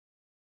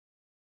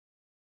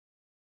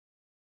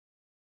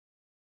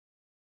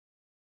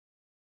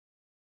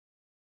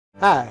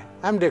Hi,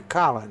 I'm Dick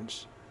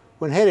Collins.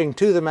 When heading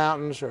to the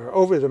mountains or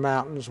over the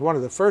mountains, one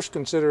of the first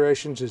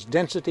considerations is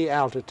density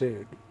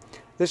altitude.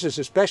 This is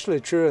especially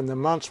true in the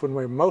months when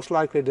we're most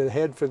likely to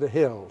head for the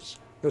hills,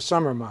 the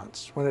summer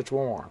months, when it's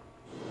warm.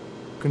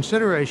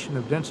 Consideration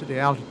of density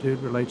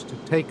altitude relates to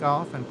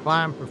takeoff and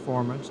climb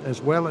performance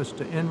as well as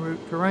to en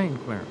route terrain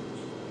clearance.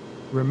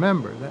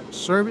 Remember that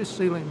service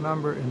ceiling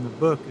number in the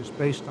book is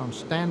based on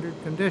standard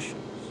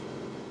conditions.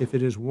 If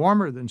it is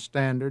warmer than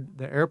standard,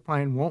 the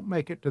airplane won't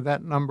make it to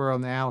that number on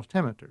the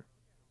altimeter.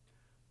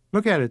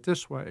 Look at it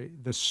this way.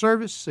 The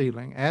service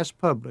ceiling, as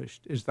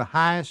published, is the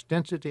highest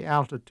density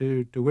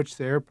altitude to which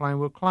the airplane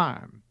will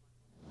climb.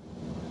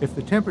 If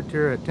the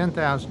temperature at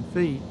 10,000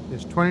 feet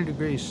is 20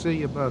 degrees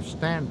C above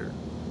standard,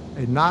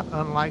 a not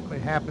unlikely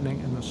happening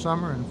in the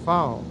summer and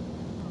fall,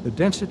 the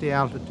density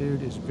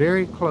altitude is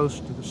very close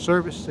to the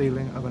service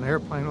ceiling of an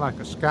airplane like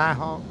a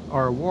Skyhawk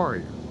or a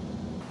Warrior.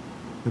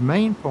 The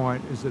main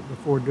point is that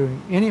before doing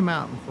any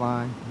mountain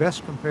flying,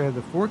 best compare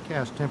the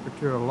forecast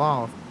temperature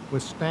aloft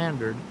with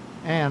standard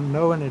and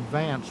know in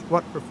advance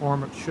what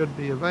performance should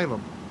be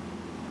available.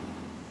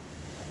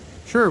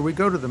 Sure, we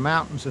go to the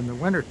mountains in the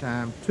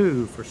wintertime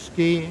too for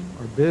skiing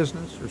or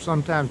business or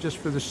sometimes just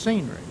for the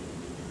scenery.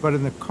 But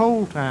in the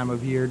cold time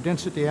of year,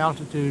 density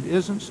altitude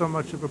isn't so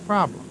much of a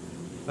problem,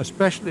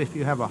 especially if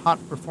you have a hot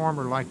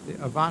performer like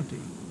the Avanti.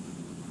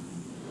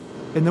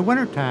 In the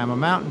wintertime, a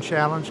mountain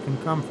challenge can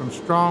come from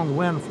strong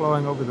wind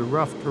flowing over the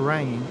rough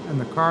terrain and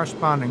the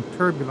corresponding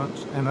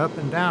turbulence and up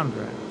and down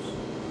drafts.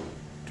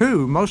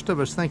 Two, most of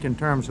us think in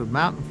terms of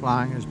mountain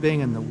flying as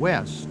being in the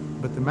west,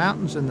 but the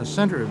mountains in the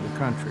center of the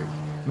country,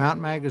 Mount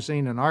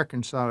Magazine in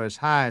Arkansas is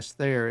highest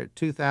there at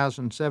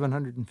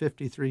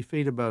 2,753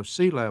 feet above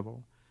sea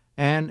level,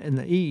 and in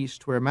the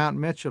east, where Mount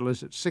Mitchell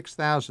is at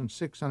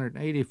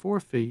 6,684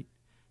 feet,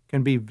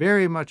 can be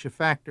very much a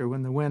factor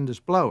when the wind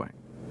is blowing.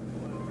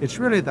 It's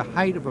really the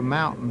height of a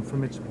mountain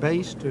from its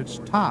base to its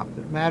top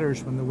that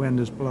matters when the wind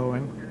is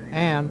blowing,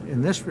 and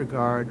in this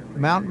regard,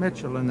 Mount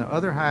Mitchell and the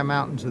other high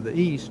mountains of the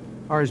east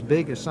are as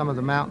big as some of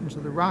the mountains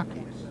of the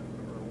Rockies.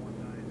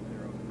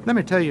 Let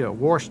me tell you a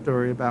war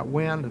story about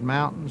wind and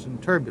mountains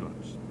and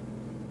turbulence.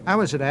 I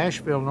was at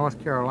Asheville,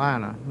 North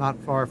Carolina, not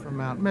far from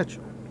Mount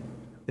Mitchell.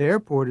 The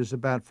airport is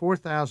about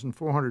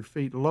 4,400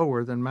 feet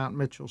lower than Mount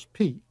Mitchell's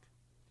peak.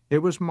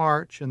 It was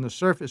March, and the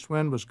surface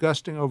wind was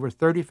gusting over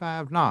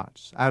 35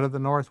 knots out of the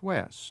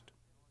northwest.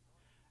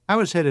 I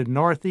was headed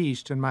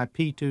northeast in my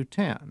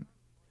P-210.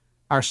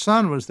 Our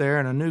son was there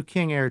in a new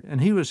King Air,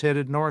 and he was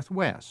headed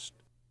northwest.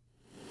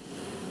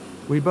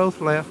 We both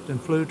left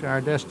and flew to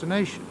our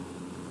destination.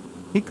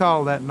 He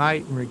called that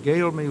night and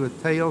regaled me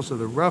with tales of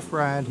the rough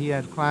ride he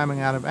had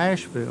climbing out of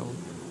Asheville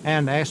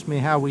and asked me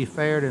how we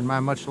fared in my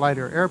much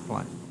lighter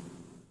airplane.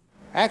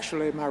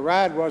 Actually, my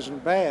ride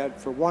wasn't bad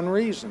for one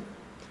reason.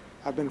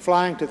 I've been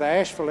flying to the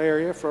Asheville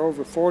area for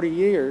over 40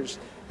 years,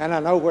 and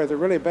I know where the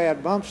really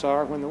bad bumps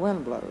are when the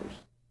wind blows.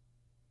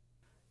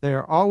 They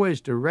are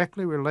always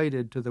directly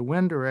related to the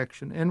wind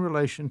direction in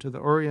relation to the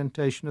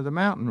orientation of the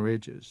mountain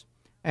ridges,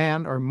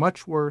 and are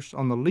much worse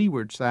on the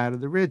leeward side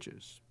of the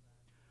ridges.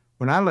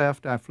 When I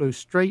left, I flew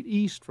straight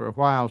east for a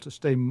while to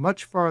stay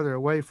much farther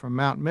away from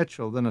Mount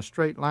Mitchell than a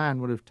straight line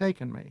would have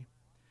taken me.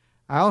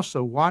 I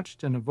also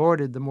watched and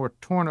avoided the more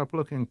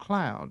torn-up-looking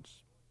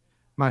clouds.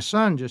 My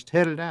son just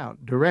headed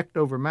out, direct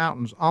over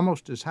mountains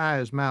almost as high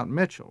as Mount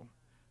Mitchell,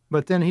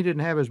 but then he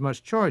didn't have as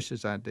much choice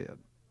as I did.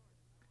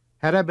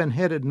 Had I been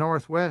headed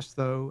northwest,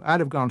 though, I'd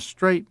have gone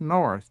straight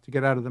north to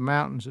get out of the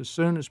mountains as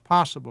soon as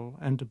possible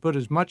and to put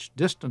as much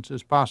distance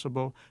as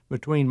possible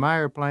between my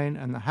airplane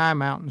and the high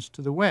mountains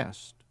to the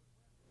west.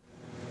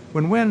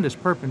 When wind is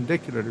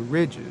perpendicular to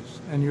ridges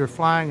and you're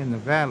flying in the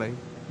valley,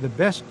 the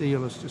best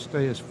deal is to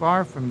stay as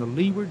far from the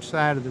leeward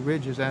side of the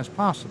ridges as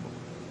possible.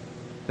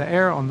 The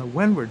air on the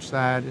windward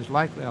side is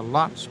likely a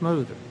lot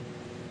smoother.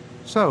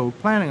 So,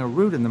 planning a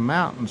route in the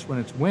mountains when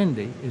it's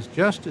windy is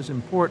just as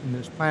important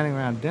as planning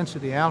around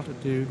density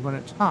altitude when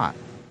it's hot.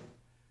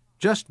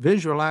 Just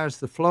visualize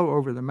the flow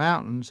over the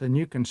mountains and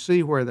you can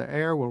see where the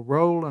air will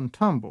roll and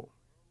tumble.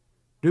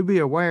 Do be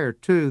aware,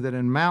 too, that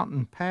in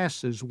mountain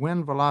passes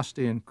wind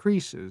velocity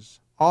increases,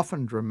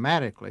 often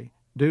dramatically,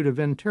 due to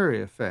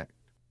Venturi effect.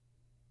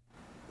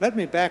 Let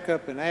me back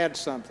up and add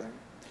something.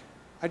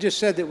 I just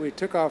said that we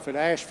took off at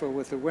Asheville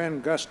with the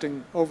wind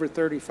gusting over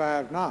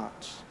 35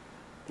 knots.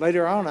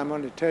 Later on, I'm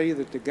going to tell you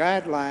that the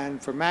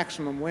guideline for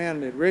maximum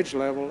wind at ridge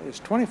level is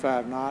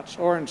 25 knots,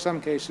 or in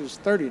some cases,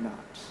 30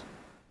 knots.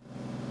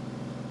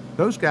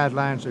 Those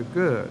guidelines are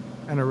good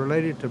and are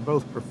related to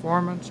both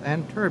performance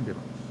and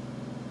turbulence.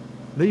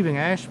 Leaving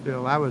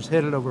Asheville, I was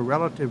headed over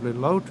relatively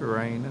low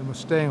terrain and was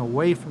staying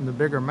away from the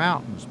bigger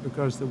mountains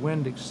because the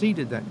wind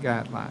exceeded that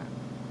guideline.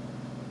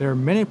 There are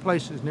many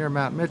places near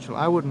Mount Mitchell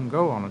I wouldn't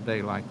go on a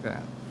day like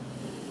that.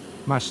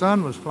 My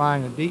son was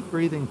flying a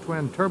deep-breathing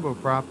twin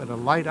turboprop at a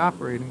light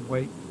operating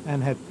weight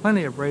and had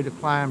plenty of rate of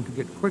climb to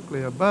get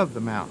quickly above the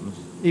mountains,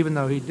 even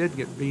though he did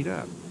get beat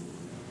up.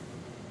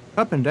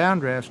 Up and down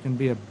drafts can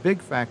be a big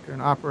factor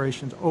in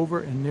operations over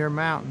and near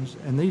mountains,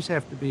 and these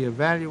have to be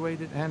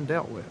evaluated and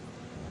dealt with.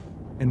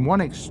 In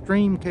one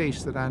extreme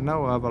case that I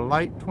know of, a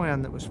light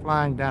twin that was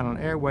flying down an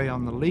airway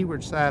on the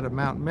leeward side of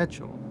Mount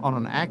Mitchell on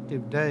an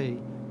active day,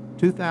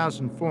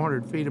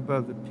 2,400 feet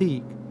above the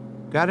peak,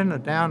 got in a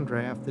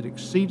downdraft that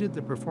exceeded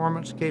the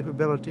performance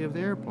capability of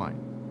the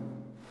airplane.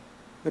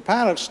 The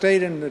pilot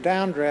stayed in the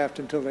downdraft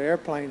until the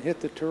airplane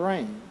hit the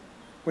terrain.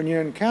 When you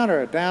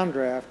encounter a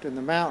downdraft in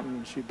the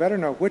mountains, you better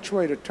know which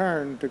way to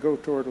turn to go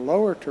toward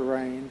lower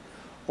terrain,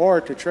 or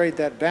to trade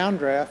that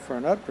downdraft for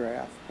an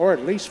updraft, or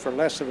at least for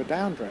less of a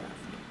downdraft.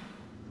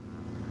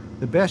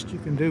 The best you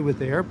can do with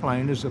the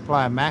airplane is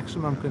apply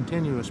maximum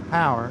continuous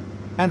power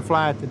and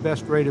fly at the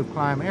best rate of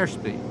climb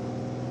airspeed.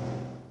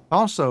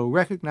 Also,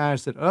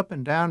 recognize that up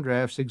and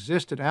downdrafts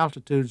exist at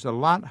altitudes a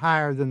lot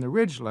higher than the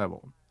ridge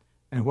level,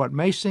 and what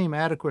may seem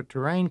adequate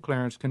terrain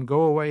clearance can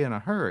go away in a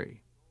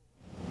hurry.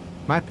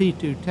 My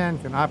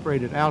P-210 can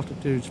operate at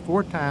altitudes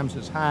 4 times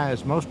as high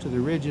as most of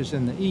the ridges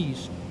in the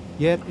east,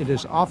 yet it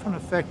is often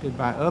affected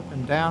by up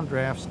and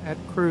downdrafts at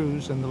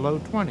cruise in the low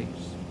 20s.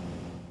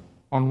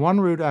 On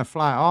one route I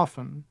fly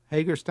often,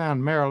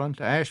 Hagerstown, Maryland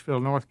to Asheville,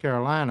 North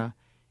Carolina,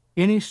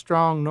 any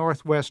strong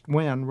northwest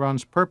wind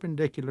runs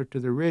perpendicular to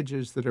the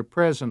ridges that are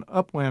present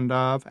upwind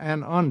of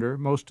and under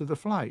most of the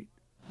flight.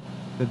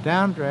 The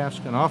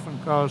downdrafts can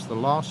often cause the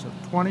loss of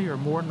 20 or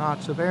more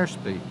knots of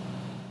airspeed.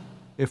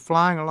 If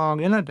flying along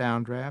in a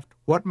downdraft,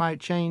 what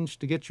might change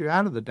to get you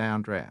out of the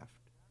downdraft?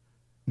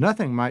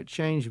 Nothing might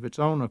change of its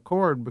own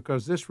accord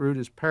because this route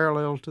is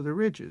parallel to the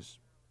ridges.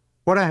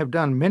 What I have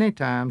done many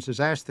times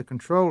is ask the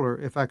controller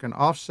if I can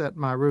offset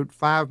my route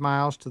 5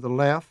 miles to the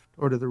left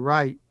or to the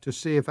right to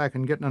see if I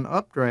can get an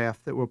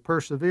updraft that will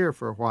persevere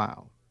for a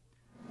while.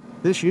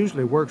 This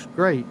usually works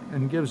great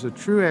and gives a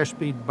true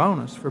airspeed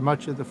bonus for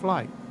much of the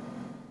flight.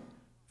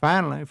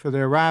 Finally, for the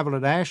arrival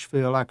at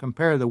Asheville, I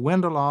compare the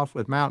wind aloft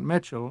with Mount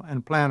Mitchell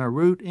and plan a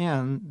route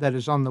in that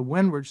is on the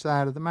windward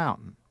side of the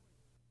mountain.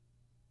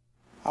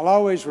 I'll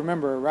always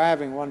remember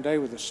arriving one day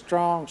with a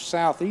strong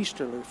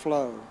southeasterly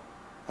flow,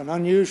 an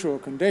unusual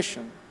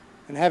condition,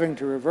 and having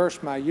to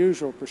reverse my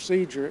usual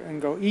procedure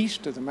and go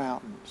east of the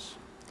mountains.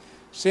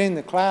 Seeing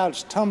the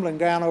clouds tumbling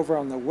down over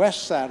on the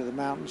west side of the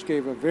mountains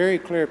gave a very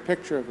clear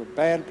picture of a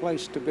bad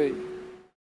place to be.